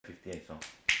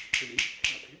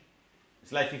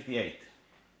Slide 58.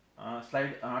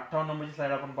 Slide 58 नंबरची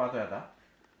slide आपण पाहतोय आता.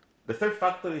 The third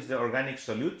factor is the organic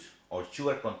solute or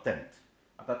sugar content.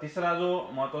 आता तिसरा जो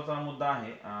महत्त्वाचा मुद्दा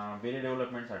आहे बेरी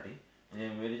डेव्हलपमेंटसाठी म्हणजे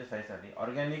बेरीच्या साईजसाठी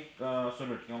ऑर्गॅनिक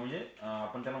सोल्यूट किंवा म्हणजे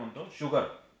आपण त्याला म्हणतो शुगर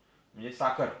म्हणजे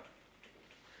साखर.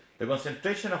 The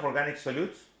concentration of organic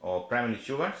solutes or primarily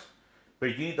sugars per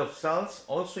unit of cells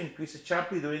also increases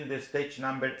sharply during the stage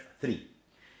number 3.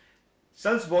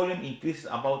 Cells volume increases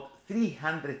about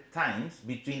 300 times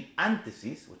between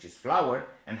anthesis, which is flower,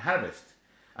 and harvest,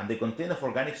 and the content of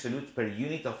organic solutes per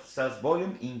unit of cells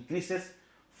volume increases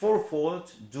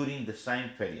fourfold during the same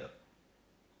period.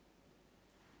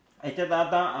 याच्यात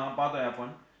आता पाहतोय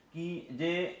आपण की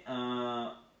जे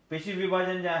पेशी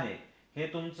विभाजन जे आहे हे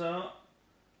तुमचं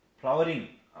flowering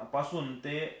पासून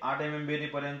ते 8 mm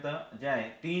बेरीपर्यंत जे आहे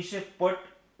 300 पट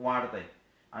वाढत आहे.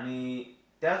 आणि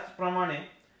त्याचप्रमाणे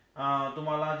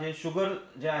तुम्हाला जे शुगर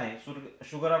जे आहे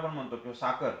शुगर आपण म्हणतो किंवा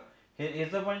साखर हे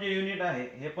याचं पण जे युनिट आहे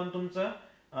हे पण तुमचं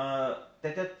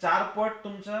त्याच्या 4 पट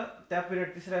तुमचं त्या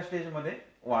पिरियड तिसऱ्या स्टेजमध्ये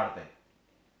वाढत आहे.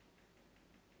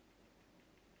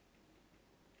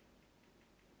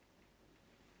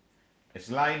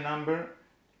 Slide number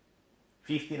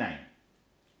 59.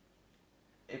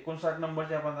 59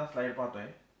 नंबरची आपण स्लाइड पाहतोय.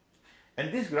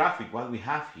 And this graphic, what we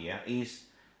have here is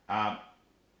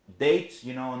dates,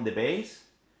 on the base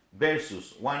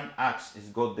versus one axis is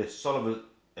got the soluble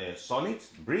solids,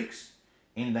 bricks,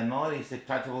 and another is the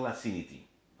titratable acidity.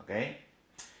 Okay,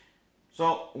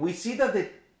 so we see that the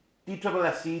titratable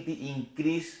acidity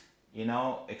increase,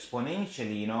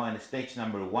 exponentially, in stage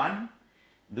number 1.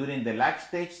 During the lag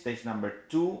stage, stage number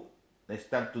 2, they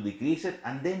start to decrease it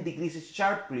and then decreases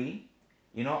sharply,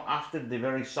 after the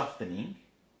very softening.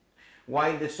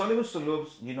 While the soluble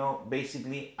solutes,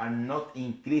 basically are not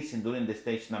increasing during the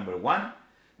stage number 1.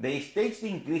 They stage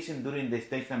increasing during the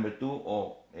stage number 2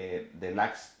 or the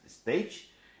lag stage.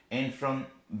 And from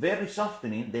very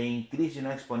softening, they increase,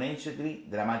 exponentially,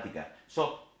 dramatically.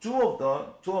 So two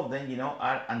of them,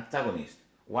 are antagonists.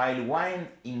 While one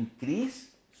increase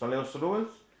soluble solubles,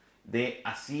 the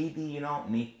acidity,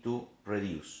 need to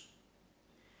reduce.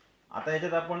 आता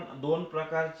याच्यात आपण दोन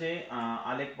प्रकारचे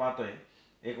आलेख पाहतोय.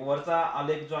 एक वरचा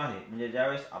आलेख जो आहे म्हणजे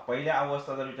ज्यावेळेस पहिल्या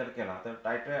अवस्था जर विचार केला तर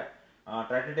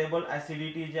टायट्रेटेबल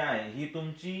ऍसिडिटी जी आहे ही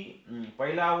तुमची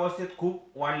पहिल्या अवस्थेत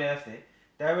खूप वाढलेली असते.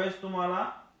 त्यावेळेस तुम्हाला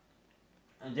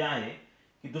जे आहे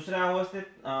की दुसऱ्या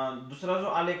अवस्थेत दुसरा जो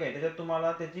आलेख आहे त्याच्यात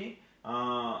तुम्हाला त्याची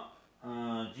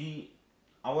जी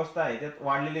अवस्था आहे त्यात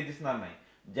वाढलेली दिसणार नाही.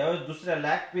 ज्यावेळेस दुसऱ्या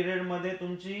लॅग पिरियड मध्ये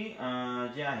तुमची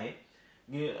जे आहे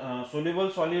सोल्युबल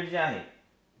सॉलिड जे आहे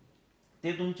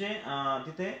ते तुमचे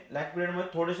तिथे लॅग पिरियड मध्ये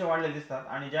थोडेसे वाढलेले दिसतात.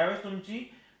 आणि ज्यावेळेस तुमची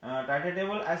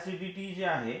टायट्रेटेबल ऍसिडिटी जी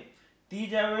आहे ती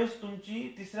ज्यावेळेस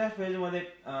तुमची तिसऱ्या फेज मध्ये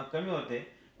कमी होते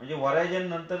म्हणजे व्हरायजन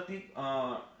नंतर ती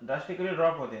ड्रास्टिकली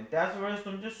ड्रॉप होते त्याच वेळेस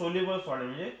तुमचे सोल्युबल सॉलिड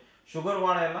म्हणजे शुगर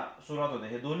वाढायला सुरुवात होते.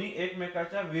 हे दोन्ही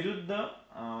एकमेकाच्या विरुद्ध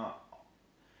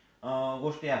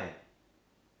गोष्टी आहेत.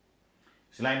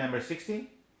 Slide number 60.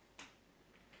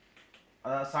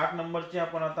 60 नंबरची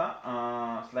आपण आता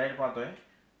स्लाइड पाहतोय.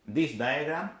 This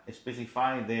diagram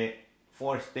specifies the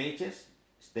 4 stages.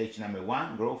 Stage number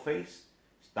 1, growth phase.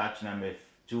 Stage number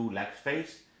 2, lag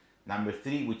phase. Number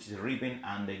 3, which is ribbon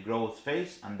and the growth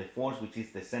phase. And the 4th, which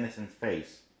is the senescence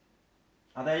phase.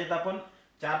 आता याच्यात आपण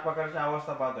 4 प्रकारच्या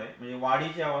अवस्था पाहतोय म्हणजे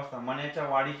वाढीची अवस्था, मण्याच्या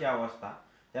वाढीची अवस्था,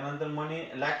 त्यानंतर मणी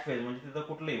लॅग फेज म्हणजे तिथं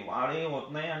कुठलीही वाढही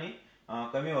होत नाही आणि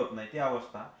कमी होत नाही ती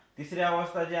अवस्था. तिसरी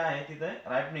अवस्था जी आहे तिथे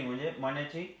रायपनिंग म्हणजे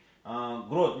मण्याची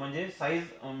ग्रोथ म्हणजे साईज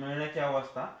मिळण्याची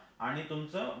अवस्था आणि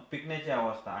तुमचं पिकण्याची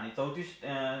अवस्था. आणि चौथी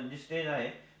जी स्टेज आहे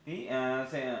ती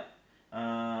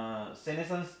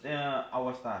सेनेसन्स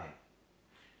अवस्था आहे.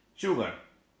 Sugar,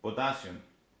 potassium,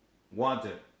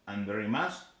 water, and berry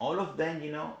mass, all of them,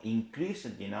 increase,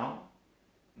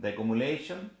 the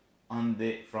accumulation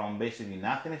from basically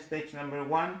nothing stage number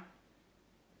 1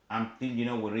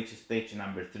 until, we reach stage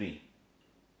number 3.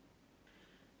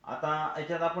 आता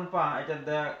याच्यात आपण पहा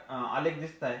याच्यात आलेख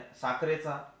दिसत आहे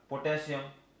साखरेचा, पोटॅशियम,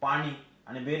 पाणी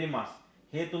आणि बेरी मास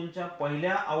हे तुमच्या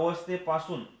पहिल्या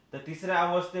अवस्थेपासून तर तिसऱ्या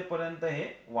अवस्थेपर्यंत हे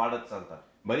वाढत चालतात.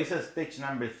 But it's at stage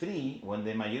number 3 when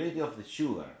the majority of the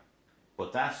sugar,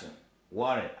 potassium,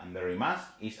 water, and berry mass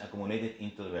is accumulated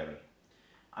into the berry.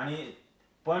 आणि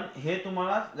पण हे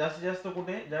तुम्हाला जास्तीत जास्त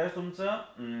कुठे ज्यावेळेस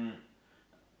तुमचं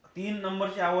 3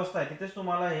 नंबरची अवस्था आहे तिथेच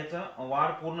तुम्हाला ह्याचं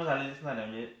वाढ पूर्ण झालेली दिसणार आहे.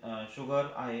 म्हणजे शुगर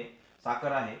आहे,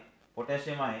 साखर आहे,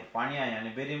 पोटॅशियम आहे, पाणी आहे आणि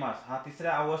बेरी मास हा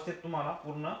तिसऱ्या अवस्थेत तुम्हाला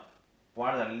पूर्ण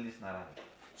वाढ झालेली दिसणार आहे.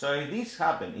 So if this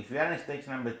happens, if we are in stage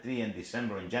number 3 in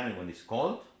December and January when it's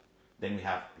cold, then we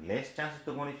have less chances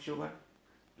to accumulate sugar,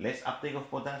 less uptake of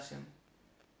potassium,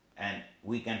 and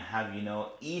we can have,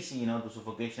 easy, the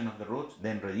suffocation of the roots,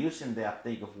 then reducing the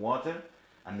uptake of water,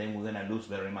 and then we're going to lose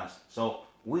berry mass. So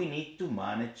we need to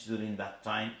manage during that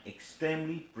time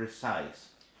extremely precise.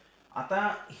 आता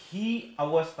ही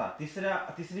अवस्था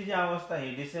तिसरी जी अवस्था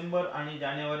आहे December आणि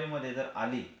जानेवारी मध्ये जर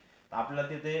आली तर आपल्याला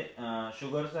तिथे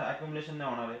शुगरचं अक्युमुलेशन नाही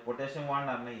होणार आहे, पोटॅशियम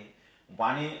वाढणार नाहीये,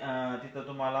 पाणी तिथं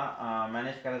तुम्हाला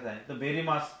मॅनेज करायचं आहे, तर बेरी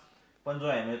मास पण जो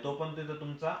आहे म्हणजे तो पण तिथं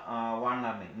तुमचा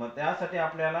वाढणार नाही. मग त्यासाठी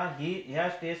आपल्याला ह्या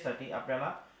स्टेजसाठी आपल्याला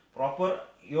प्रॉपर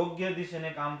योग्य दिशेने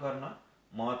काम करणं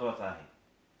महत्वाचं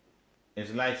आहे.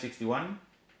 Slide 61.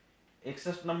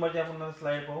 61 नंबरची आपण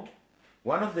स्लाइड पाहू.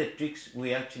 One of the tricks we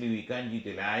can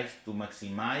utilize to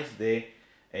maximize the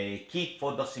keep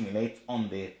photostimulate on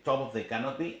the top of the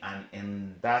canopy, and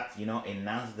in that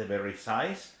enhance the berry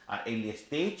size at early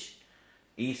stage,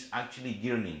 is actually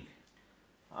girdling.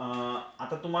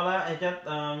 आता तुम्हाला ह्याच्यात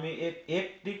मी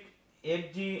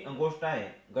एक जी गोष्ट आहे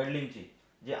गडलिंगची,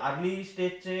 जे early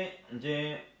स्टेजचे जे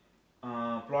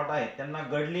plot आहेत त्यांना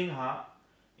गडलिंग हा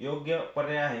योग्य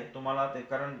पर्याय आहे तुम्हाला ते,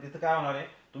 कारण तिथं काय होणार आहे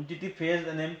तुमची ती फेज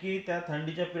नेमकी त्या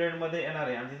थंडीच्या पिरियड मध्ये येणार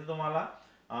आहे आणि तिथे तुम्हाला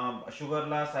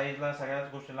शुगरला साईजला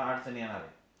सगळ्याच गोष्टीला अडचणी येणार आहे,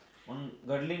 म्हणून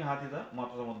गडलिंग हा तिथं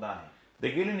महत्वाचा मुद्दा आहे. The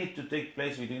girdling needs to take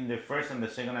place between the first and the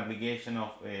second application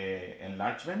of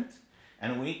enlargement,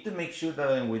 and we need to make sure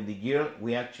that with the girdle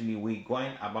we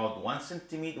going about 1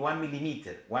 centimeter, 1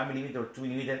 millimeter or 2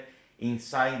 millimeter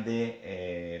inside the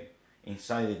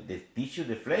tissue,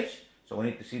 the flesh. So we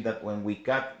need to see that when we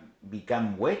cut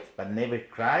become wet but never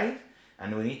cried,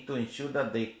 and we need to ensure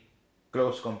that they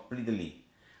close completely.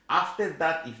 After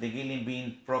that, if the girdling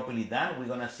being properly done, we're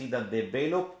gonna see that the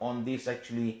envelope on this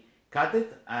actually cut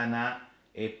it and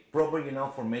a proper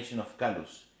formation of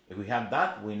callus. If we have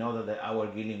that, we know that our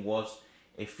girdling was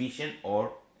efficient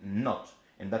or not.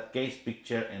 In that case,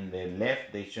 picture in the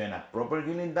left they showing a proper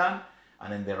girdling done,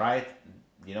 and in the right,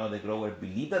 the grower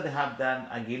believed that they have done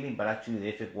a girdling, but actually the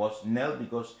effect was nil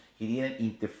because he didn't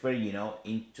interfere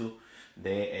into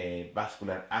the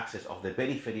vascular access of the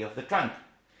periphery of the trunk.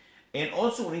 And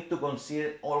also we need to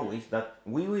consider always that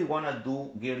we will want to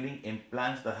do girdling in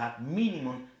plants that have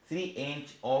minimum 3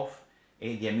 inch of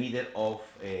a diameter of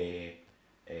a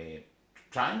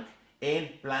trunk, and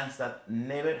plants that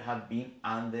never have been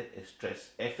under a stress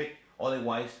effect,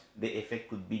 otherwise the effect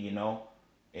could be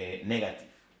negative.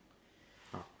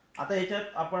 आता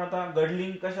याच्यात आपण आता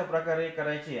गडलिंग कशा प्रकारे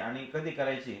करायची आणि कधी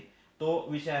करायची तो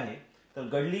विषय आहे. तर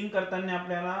गडलिंग करताना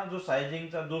आपल्याला जो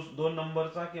सायझिंगचा जो 2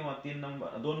 नंबरचा किंवा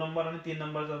 2 नंबर आणि 3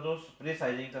 नंबरचा जो स्प्रे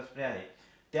सायझिंगचा स्प्रे आहे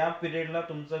त्या पिरियडला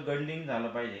तुमचं गडलिंग झालं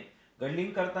पाहिजे.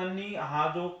 गडलिंग करताना हा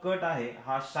जो कट आहे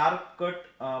हा शार्प कट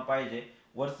पाहिजे.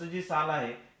 वरची जी साल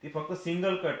आहे ती फक्त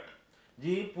सिंगल कट,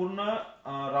 जी पूर्ण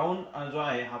राऊंड जो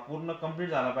आहे हा पूर्ण कंप्लीट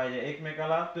झाला पाहिजे,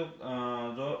 एकमेकाला तो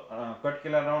जो कट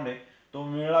केलेला राऊंड आहे तो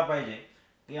मिळला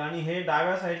पाहिजे. आणि हे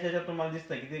डाव्या साईडच्या ज्यात तुम्हाला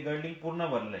दिसतं की ते गडलिंग पूर्ण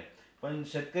भरलंय, पण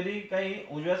शेतकरी काही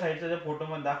उजव्या साईडच्या ज्या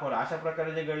फोटोमध्ये दाखवलं अशा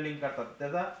प्रकारे जे गडलिंग करतात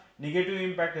त्याचा निगेटिव्ह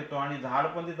इम्पॅक्ट येतो आणि झाड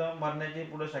पण तिथं मरण्याची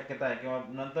पुढे शक्यता आहे किंवा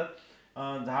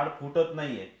नंतर झाड फुटत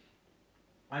नाहीये.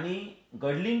 आणि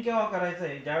गडलिंग केव्हा करायचं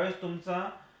आहे, ज्यावेळेस तुमचा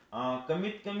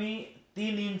कमीत कमी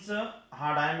 3 इंच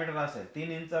हा डायमीटर असेल,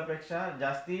 3 इंचापेक्षा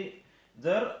जास्ती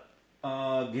जर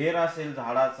घेर असेल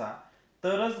झाडाचा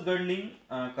तरच गडलिंग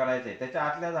करायचंय, त्याच्या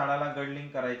आतल्या झाडाला गडलिंग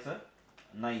करायचं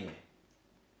नाहीये.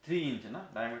 3 इंच ना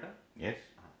डायमीटर. Yes.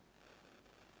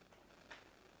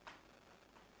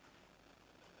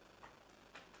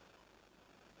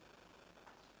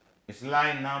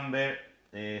 Slide number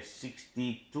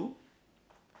 62.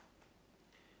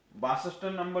 62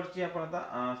 नंबरची आपण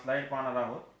आता स्लाइड पाहणार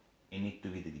आहोत. It need to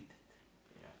be deleted.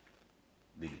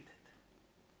 Deleted.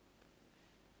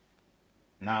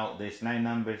 Now the slide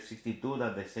number 62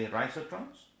 that they say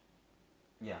rhizotrons.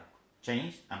 Yeah.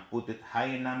 Changed and put it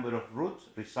higher number of roots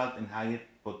result in higher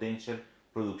potential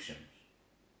productions.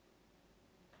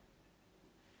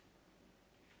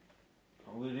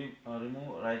 We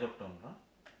remove rhizopton, huh?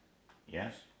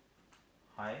 Yes.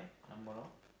 Higher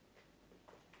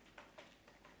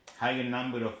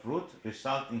number of roots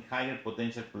result in higher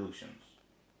potential productions.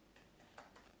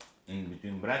 In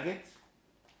between brackets,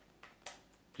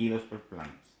 kilos per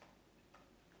plant.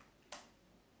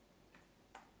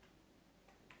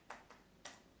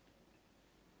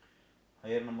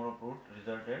 higher number of root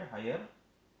resulted higher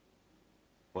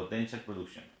potential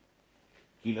production,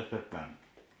 kilos per plant.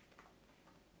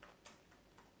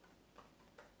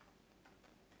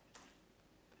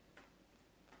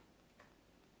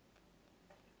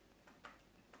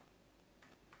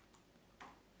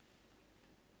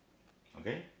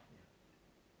 Okay.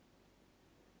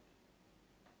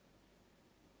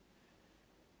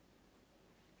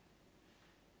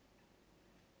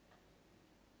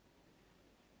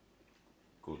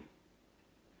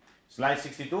 Slide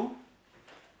 62.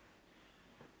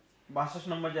 62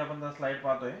 नंबरची आपण slide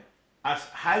पाहतोय. As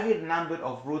higher number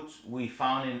of roots we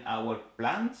found in our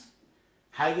plants,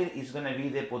 higher is going to be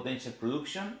the potential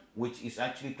production, which is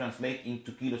actually translate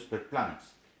into kilos per plants.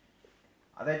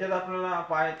 आता याच्यात आपल्याला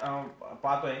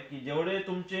पाहतोय की जेवढे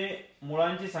तुमचे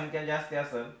मुळांची संख्या जास्त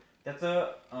असेल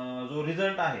त्याचं जो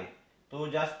रिझल्ट आहे तो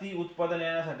जास्ती उत्पादन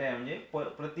येण्यासाठी आहे, म्हणजे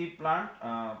प्रति प्लांट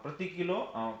प्रति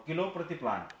किलो प्रति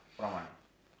प्लांट प्रमाणे.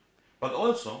 But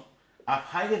also, as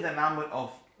higher the number of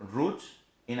roots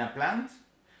in a plant,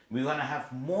 we're going to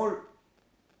have more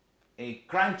a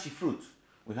crunchy fruit.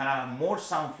 We're going to have more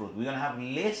sound fruit. We're going to have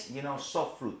less,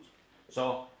 soft fruit.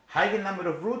 So, higher number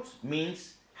of roots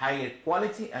means higher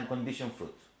quality and condition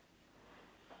fruit.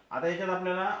 आता याच्यात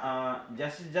आपल्याला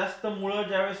जास्तीत जास्त मुळं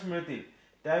ज्यावेळेस मिळतील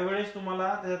त्यावेळेस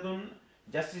तुम्हाला त्याच्यातून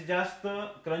जास्तीत जास्त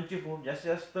क्रंची फ्रूट,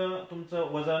 जास्तीत जास्त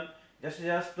तुमचं वजन, जास्तीत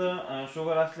जास्त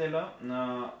शुगर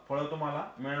असलेलं फळं तुम्हाला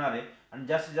मिळणार आहे आणि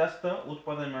जास्तीत जास्त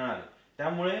उत्पादन मिळणार आहे.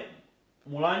 त्यामुळे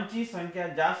मुळांची संख्या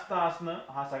जास्त असणं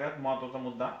हा सगळ्यात महत्त्वाचा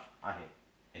मुद्दा आहे.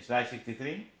 Slide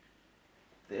 63.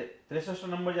 63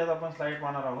 नंबरची आता आपण स्लाइड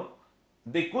पाहणार आहोत.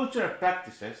 The cultural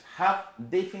practices have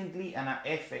definitely an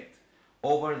effect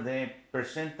over the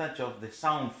percentage of the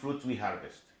sound fruits we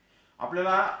harvest.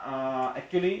 आपल्याला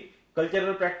ऍक्च्युली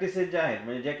कल्चरल प्रॅक्टिसेस ज्या आहेत,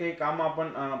 म्हणजे जे काही काम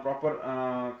आपण प्रॉपर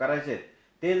करायचे आहेत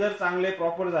ते जर चांगले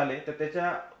प्रॉपर झाले तर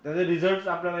त्याचे रिझल्ट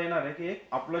आपल्याला येणार आहे की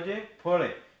आपलं जे फळ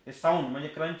आहे ते साऊंड म्हणजे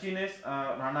क्रंचीनेस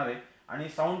राहणार आहे आणि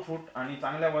साऊंड फ्रूट आणि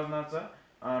चांगल्या वजनाचं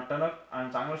टणक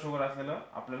आणि चांगलं शुगर असलेलं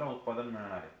आपल्याला उत्पादन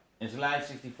मिळणार आहे. Slide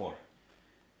 64.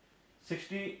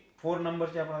 64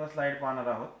 नंबरची आपण आता स्लाइड पाहणार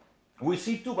आहोत. We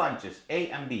see two bunches, A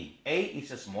and B. A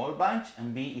is a small bunch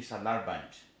and B is a large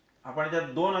bunch. आपण त्यात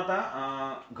दोन आता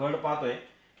घड पाहतोय.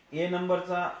 ए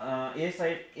नंबरचा ए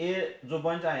साइड ए जो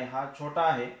बंच आहे हा छोटा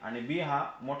आहे आणि बी हा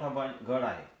मोठा घड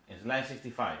आहे. Slide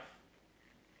 65.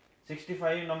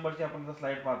 65 नंबरची आपण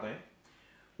स्लाइड पाहतोय.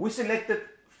 We selected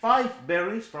 5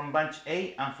 berries from bunch A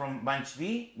and from bunch B,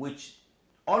 which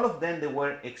all of them they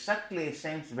were exactly the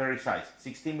same berry size,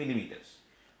 60 millimeters.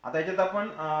 आता याच्यात आपण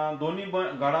दोन्ही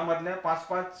घडामधल्या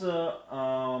 5-5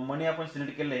 मणी आपण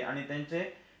सिलेक्ट केले आणि त्यांचे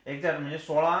एक्झॅक्ट म्हणजे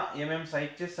 16 mm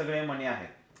साईजचे सगळे मणी आहेत.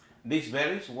 These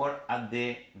berries were at the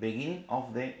beginning of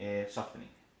the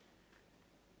softening.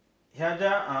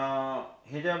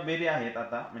 हे ज्या बेरी आहेत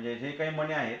आता म्हणजे जे काही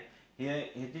मणी आहेत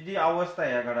ह्याची जी अवस्था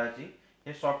आहे या घडाची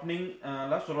हे सॉफ्टनिंग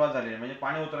ला सुरुवात झालेली आहे, म्हणजे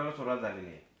पाणी उतरायला सुरुवात झालेली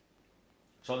आहे.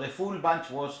 So the full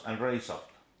bunch was already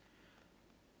soft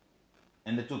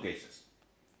in the two cases.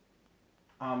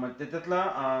 मग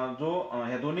त्याच्यातला जो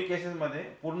ह्या दोन्ही केसेस मध्ये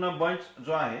पूर्ण बंच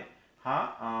जो आहे हा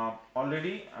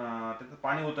ऑलरेडी त्याचं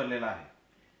पाणी उतरलेलं आहे.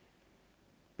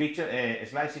 Picture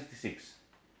slide 66.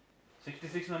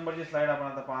 66 नंबरची स्लाइड आपण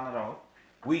आता पाहणार आहोत.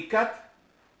 We cut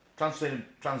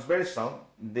transversal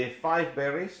the 5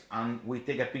 berries and we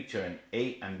take a picture in A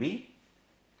and B.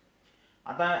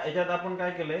 आता याच्यात आपण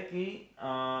काय केलंय की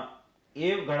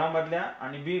ए घडामधल्या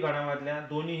आणि बी घडामधल्या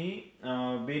दोन्हीही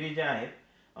बेरी ज्या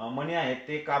आहेत मणी आहेत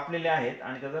ते कापलेले आहेत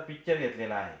आणि त्याचा पिक्चर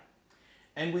घेतलेला आहे.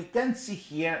 And we can see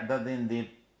here that in the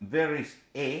berries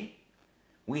A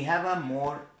we have a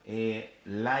more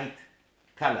light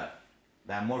color,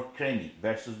 that are more creamy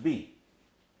versus B.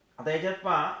 आता याच्यात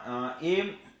पहा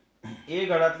ए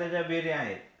घडातल्या ज्या बेरी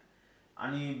आहेत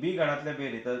आणि बी घडातल्या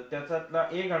बेरी, तर त्याच्यातला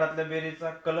ए घडातल्या बेरीचा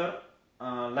कलर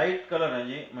लाईट कलर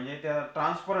म्हणजे त्या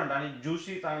ट्रान्सपरंट आणि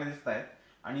ज्युसी चांगले दिसत आहेत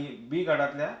आणि बी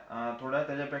घडातल्या थोड्या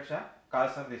त्याच्यापेक्षा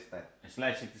काळसर दिसत आहेत.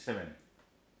 Slide 67.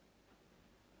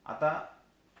 आता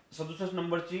 67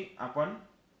 नंबरची आपण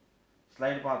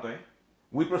स्लाइड पाहतोय.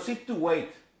 We proceed to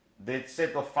weight the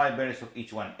set of 5 berries of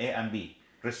each one, A and B,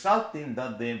 resulting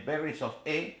that the berries of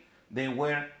A they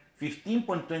were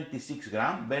 15.26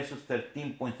 gram versus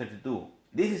 13.32.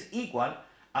 This is equal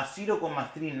a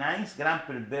 0.39 gram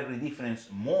per berry difference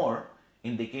more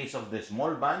in the case of the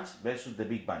small bunch versus the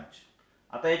big bunch.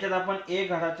 आता याच्यात आपण ए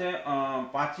घडाच्या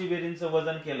 5 बेरींचं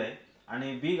वजन केलंय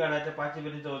आणि B घडाच्या 5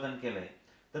 बेरींचं वजन केलंय,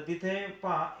 तर तिथे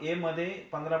पहा ए मध्ये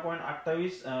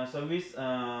 15.26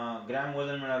 ग्रॅम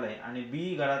वजन मिळालंय आणि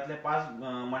बी घडातल्या 5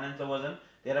 मण्यांचं वजन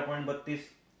 13.32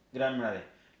 ग्रॅम मिळालंय.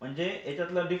 म्हणजे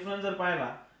याच्यातला डिफरन्स जर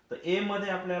पाहिला तर ए मध्ये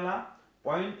आपल्याला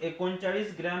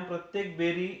 0.39 ग्रॅम प्रत्येक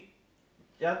बेरी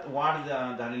यात वाढ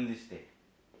झालेली दिसते.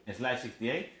 Slide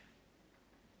 68.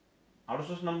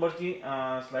 68 नंबरची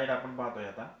स्लाइड आपण पाहतोय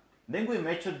आता. Then we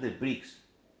measured the bricks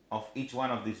of each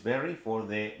one of these berry for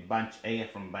the bunch A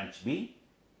from bunch B.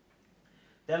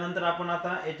 त्यानंतर आपण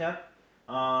आता याच्यात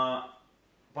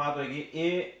पाहतोय की ए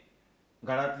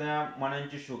घडातल्या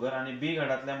मण्यांची शुगर आणि बी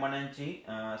घडातल्या मण्यांची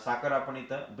साखर आपण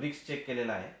इथं ब्रिक्स चेक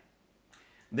केलेला आहे.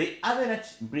 The average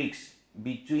Brix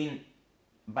between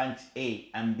bunch A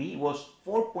and B was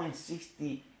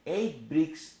 4.68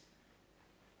 Brix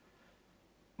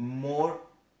more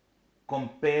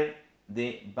compared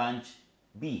the bunch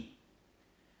B.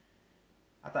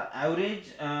 आता ऍव्हरेज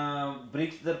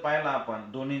ब्रिक्स जर पाहिला आपण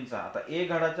दोन्हींचा, आता ए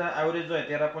घडाचा ऍव्हरेज जो आहे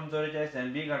 13.44 आहे,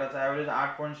 बी घडाचा ऍव्हरेज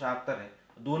 8.76 आहे.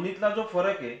 दोन्हीतला जो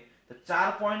फरक आहे तर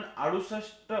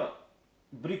 4.68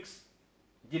 ब्रिक्स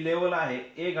जी लेवल आहे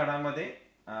ए घडामध्ये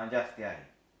जास्ती आहे.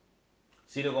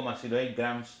 0.08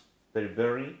 grams per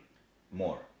berry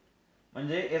more.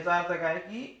 म्हणजे याचा अर्थ काय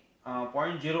की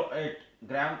 0.08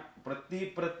 ग्रॅम प्रति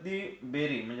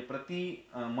बेरी म्हणजे प्रति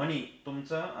मणी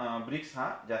तुमचं ब्रिक्स हा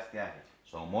जास्ती आहे.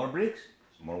 So more bricks,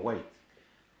 more weight.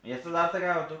 याचा अर्थ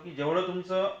काय होतो की जेवढं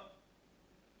तुमचं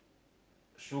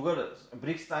शुगर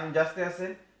ब्रिक्स जास्त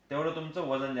असेल तेवढं तुमचं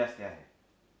वजन जास्त आहे.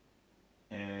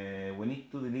 We need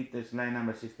to delete the slide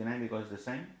number 69 because it's the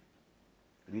same.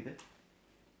 Delete it.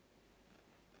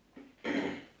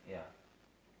 Yeah.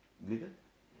 Delete it.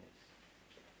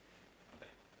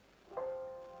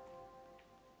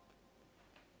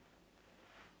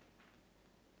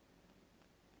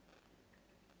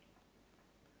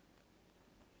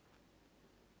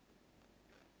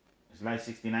 Slide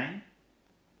 69.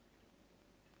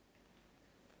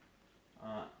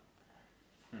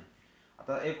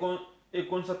 आता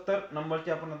 69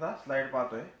 नंबरची आपण आता स्लाइड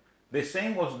पाहतोय. The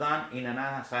same was done in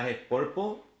Nana Sahib purple.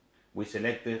 We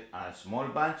selected a small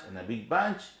bunch and a big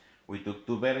bunch. We took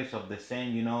two berries of the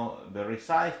same, berry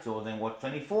size. Two of them were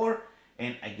 24.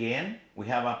 And again, we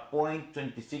have a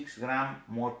 0.26 gram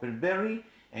more per berry.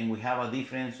 And we have a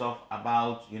difference of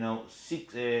about,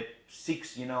 six,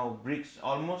 bricks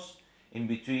almost in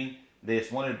between the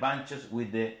smaller bunches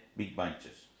with the big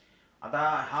bunches. आता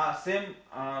हा same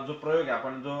जो प्रयोग आहे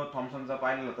आपण जो थॉम्सनचा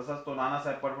पाहिलेला तसाच तो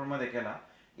नानासाहेब पर्पल मध्ये केला.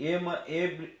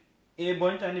 ए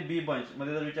बंच आणि बी बंच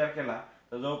मध्ये जर विचार केला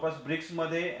तर जवळपास ब्रिक्स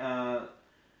मध्ये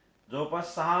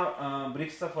जवळपास 6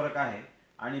 ब्रिक्सचा फरक आहे.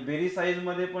 आणि बेरी साईज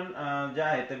मध्ये पण जे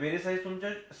आहे ते बेरी साईज तुमच्या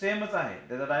सेमच आहे,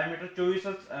 त्याचा डायमीटर 24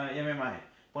 mm आहे.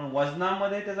 पण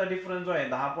वजनामध्ये त्याचा डिफरन्स जो आहे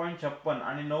 10.56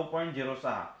 आणि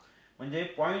 9.06 म्हणजे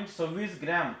 0.26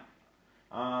 ग्रॅम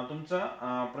तुमचा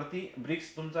प्रति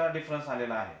ब्रिक्स तुमचा डिफरन्स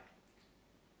आलेला आहे.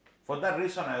 For that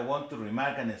reason, I want to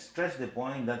remark and stress the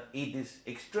point that it is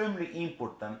extremely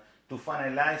important to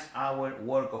finalize our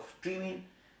work of trimming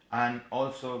and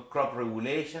also crop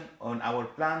regulation on our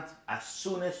plants as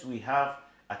soon as we have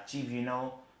achieved,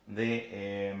 the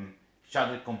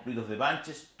shadow complete of the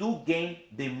bunches to gain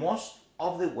the most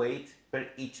of the weight per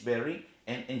each berry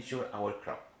and ensure our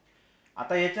crop.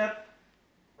 आता याच्यात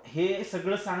हे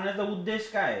सगळं सांगण्याचा उद्देश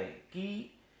काय आहे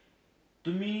की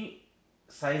तुम्ही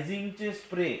सायझिंगचे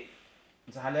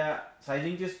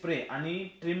spray आणि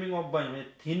ट्रिमिंग ऑफ बंच म्हणजे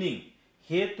थिनिंग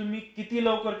हे तुम्ही किती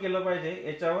लवकर केलं पाहिजे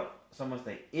याच्यावर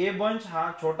समजतंय. ए बंच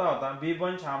हा छोटा होता, बी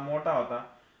बंच हा मोठा होता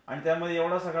आणि त्यामध्ये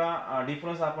एवढा सगळा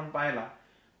डिफरन्स आपण पाहिला.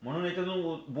 म्हणून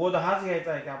याच्यातून बोध हाच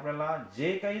घ्यायचा आहे की आपल्याला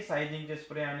जे काही सायझिंगचे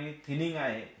स्प्रे आणि थिनिंग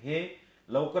आहे हे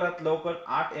लवकरात लवकर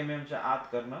 8 mm च्या आत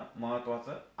करणं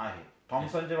महत्वाचं आहे.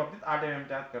 थॉम्सनच्या बाबतीत 8 mm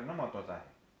च्या आत करणं महत्वाचं आहे.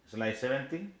 Slide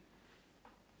 70.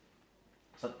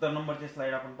 70 नंबरची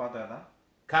स्लाइड आपण पाहतोय आता.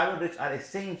 Carbon bricks are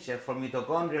essential for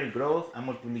mitochondrial growth and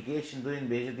multiplication during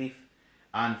vegetative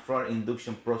and flower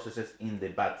induction processes in the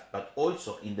bud, but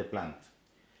also in the plant.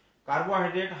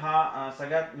 Carbohydrate हा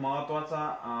सगळ्यात महत्वाचा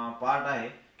पार्ट आहे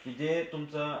की जे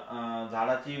तुमचं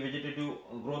झाडाची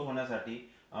व्हेजिटेटिव्ह ग्रोथ होण्यासाठी,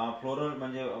 फ्लोरल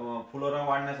म्हणजे फुलोरा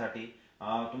वाढण्यासाठी,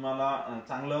 तुम्हाला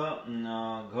चांगलं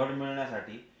घड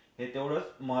मिळण्यासाठी हे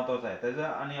तेवढंच महत्वाचं आहे त्याचं.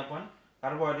 आणि आपण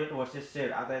कार्बोहायड्रेट वर्सेस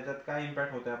शेड आता याच्यात काय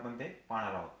इम्पॅक्ट होते आपण ते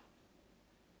पाहणार आहोत.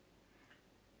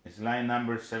 Slide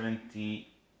number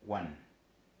 71.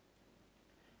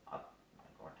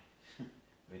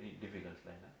 Very difficult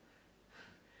slide.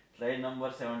 Slide number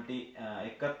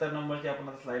 71 नंबरची आपण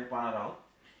आता स्लाइड पाहणार आहोत.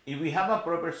 If we have a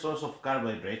proper source of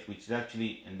carbohydrates, which is actually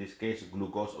in this case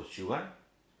glucose or sugar,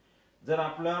 जर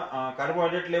आपलं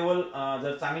कार्बोहायड्रेट लेवल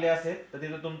जर चांगले असेल तर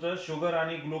तिथे तुमचं शुगर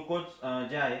आणि ग्लुकोज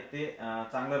जे आहे ते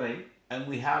चांगलं राहील. and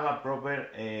we have a proper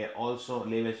also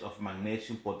levels of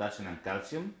magnesium, potassium and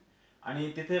calcium,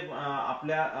 आणि तिथे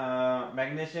आपल्या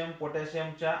मॅग्नेशियम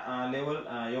पोटॅशियमच्या लेवल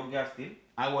योग्य असतील.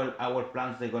 our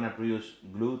plants they're gonna produce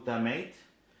glutamate,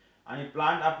 आणि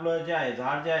प्लांट आपलं जे आहे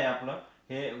झाड जे आहे आपलं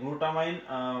हे ग्लुटामाइन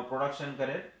प्रोडक्शन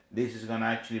करेल. this is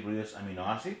gonna actually produce amino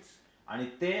acids, आणि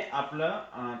ते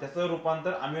आपलं त्याचं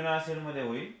रूपांतर अमिनो ऍसिड मध्ये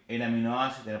होईल. in amino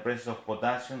acids in the presence of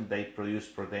potassium they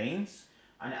produce proteins,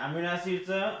 आणि अमिनो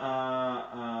ऍसिडचं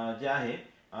जे आहे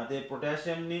ते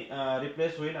पोटॅशियमनी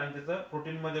रिप्लेस होईल आणि त्याचं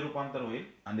प्रोटीन मध्ये रूपांतर होईल.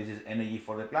 And this is energy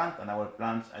for the plant, and our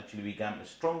plants actually become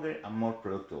stronger and more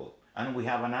predictable. And we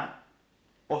have a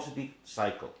positive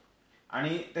cycle.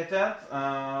 आणि त्याच्यात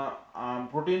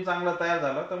प्रोटीन चांगलं तयार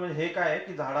झालं तर म्हणजे हे काय आहे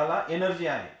की झाडाला एनर्जी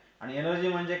आहे. आणि एनर्जी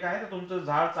म्हणजे काय तर तुमचं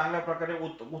झाड चांगल्या प्रकारे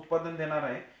उत्पादन देणार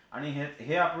आहे. आणि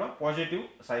हे आपलं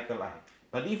पॉझिटिव्ह सायकल आहे.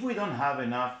 But if we don't have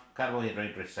enough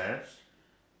carbohydrate reserves,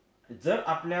 जर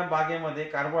आपल्या बागेमध्ये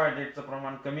कार्बोहायड्रेटचं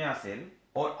प्रमाण कमी असेल,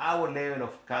 or our level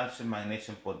of calcium,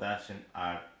 magnesium, potassium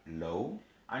are low,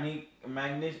 आणि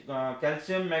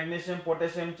कॅल्शियम, मॅग्नेशियम,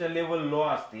 पोटॅशियमचे लेवल लो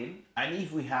असतील, and if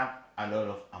we have a lot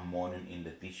of ammonium in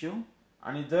the tissue,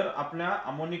 आणि जर आपल्या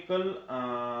अमोनिकल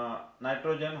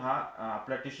नायट्रोजन हा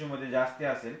आपल्या टिश्यू मध्ये जास्त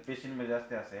असेल, पेशींमध्ये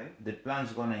जास्त असेल, the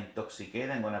plant's gonna intoxicate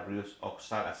and gonna produce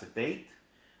oxalacetate.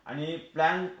 आणि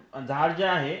झाड जे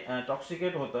आहे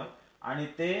टॉक्सिकेट होतं आणि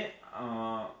ते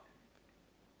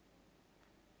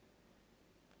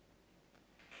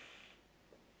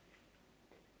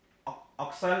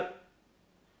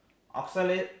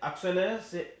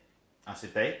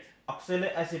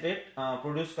ऑक्सॅलेसिटेट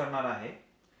प्रोड्यूस करणार आहे.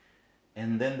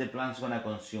 And then the plant's gonna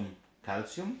consume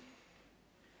calcium.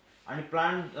 आणि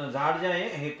झाड जे आहे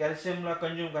हे कॅल्शियमला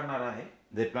कंझ्युम करणार आहे.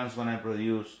 The plant's gonna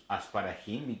produce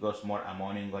asparagine because more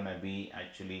ammonium gonna be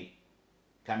actually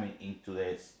coming into the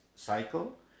cycle.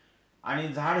 आणि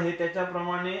झाड हे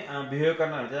त्याच्याप्रमाणे बिहेव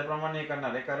करणार, त्याच्याप्रमाणे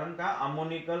करणार आहे, कारण का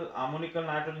अमोनिकल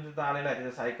नायट्रोजन तिथं आलेला आहे,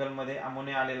 त्याच्या सायकल मध्ये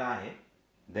अमोनिया आलेला आहे.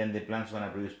 Then the plant's gonna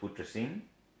produce putrescine.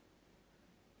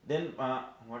 Then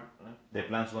what? The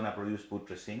plant's gonna produce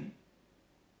putrescine.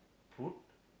 Fruit?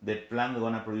 The plant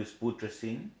gonna produce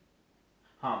putrescine.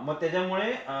 हा, मग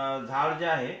त्याच्यामुळे झाड जे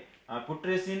आहे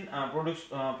पुट्रेसिन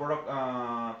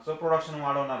प्रोडक्शन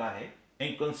वाढवणार आहे.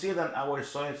 And consider that our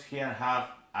soils here have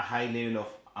a high level of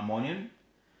ammonium.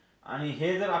 आणि हे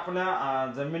जर आपल्या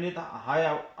जमिनीत हाय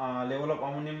लेवल ऑफ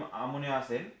अमोनिया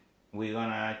असेल, we're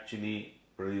gonna actually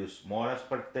produce more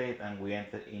aspartate and we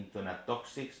enter into a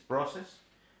toxic process.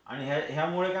 आणि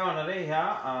ह्यामुळे काय होणार आहे, ह्या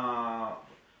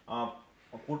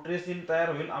पुट्रेसिन तयार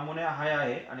होईल, अमोनिया हाय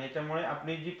आहे, आणि याच्यामुळे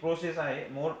आपली जी प्रोसेस आहे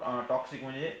मोर टॉक्सिक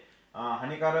म्हणजे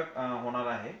हानिकारक होणार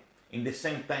आहे. In the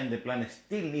same time, the plant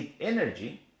still need energy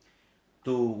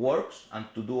to work and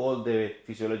to do all the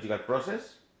physiological process.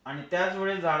 आणि त्याच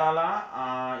वेळेस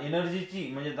झाडाला एनर्जीची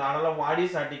म्हणजे झाडाला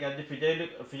वाढीसाठी किंवा जी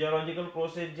फिजिओलॉजिकल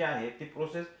प्रोसेस जी आहे ती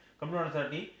प्रोसेस कंप्लीट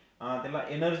होण्यासाठी त्याला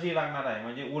एनर्जी लागणार आहे,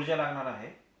 म्हणजे ऊर्जा लागणार आहे.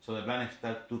 So the plant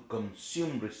starts to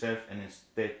consume reserves and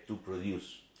instead to produce.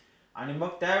 आणि मग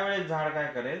त्यावेळेस झाड काय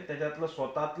करेल, त्याच्यातलं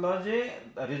स्वतःतलं जे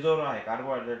रिझर्व्ह आहे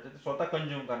कार्बोहायड्रेट ते स्वतः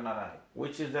कंझ्युम करणार आहे.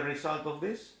 Which is the result of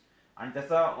this? आणि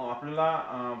त्याचा आपल्याला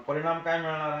परिणाम काय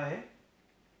मिळणार आहे?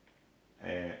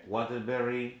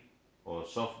 Waterberry or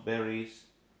soft berries,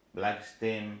 black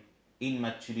stem,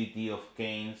 immaturity of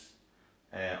canes,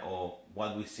 or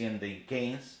what we see in the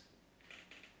canes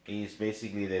is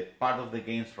basically the part of the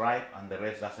canes ripe and the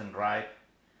rest doesn't ripe,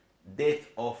 death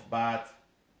of bud,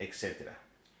 etc.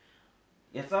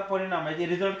 याचा परिणाम म्हणजे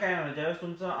result काय होणार, ज्यावेळेस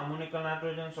तुमचं ammoniacal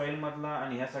nitrogen soil मधला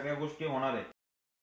आणि ह्या सगळ्या गोष्टी होणार आहेत